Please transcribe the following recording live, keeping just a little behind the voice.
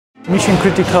Mission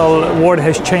critical world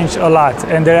has changed a lot,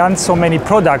 and there aren't so many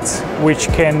products which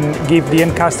can give the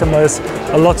end customers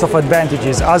a lot of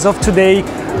advantages. As of today,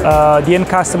 the end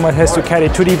customer has to carry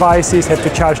 2 devices, have to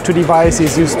charge 2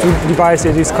 devices, use 2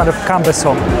 devices, is kind of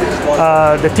cumbersome.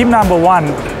 The tip number 1,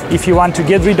 if you want to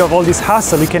get rid of all this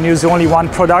hassle, you can use only one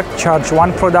product, charge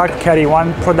one product, carry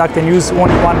one product, and use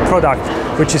only one product,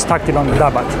 which is Tactilon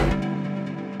Dabat.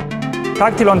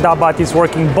 Tactilon Dabat is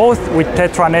working both with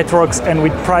TETRA networks and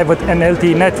with private and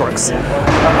LTE networks.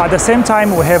 At the same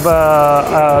time, we have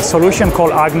a solution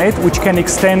called Agnet, which can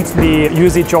extend the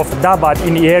usage of Dabat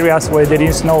in the areas where there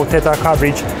is no TETRA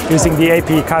coverage using the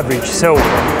APE coverage. So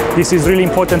this is really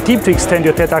important tip to extend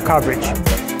your TETRA coverage.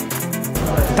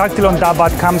 Tactilon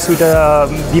Dabat comes with a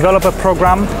developer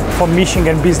program for mission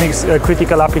and business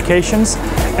critical applications,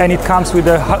 and it comes with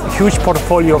a huge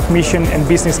portfolio of mission and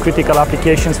business critical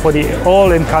applications for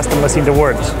all end customers in the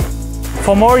world.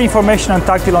 For more information on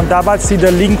Tactilon Dabat, see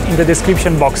the link in the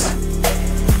description box.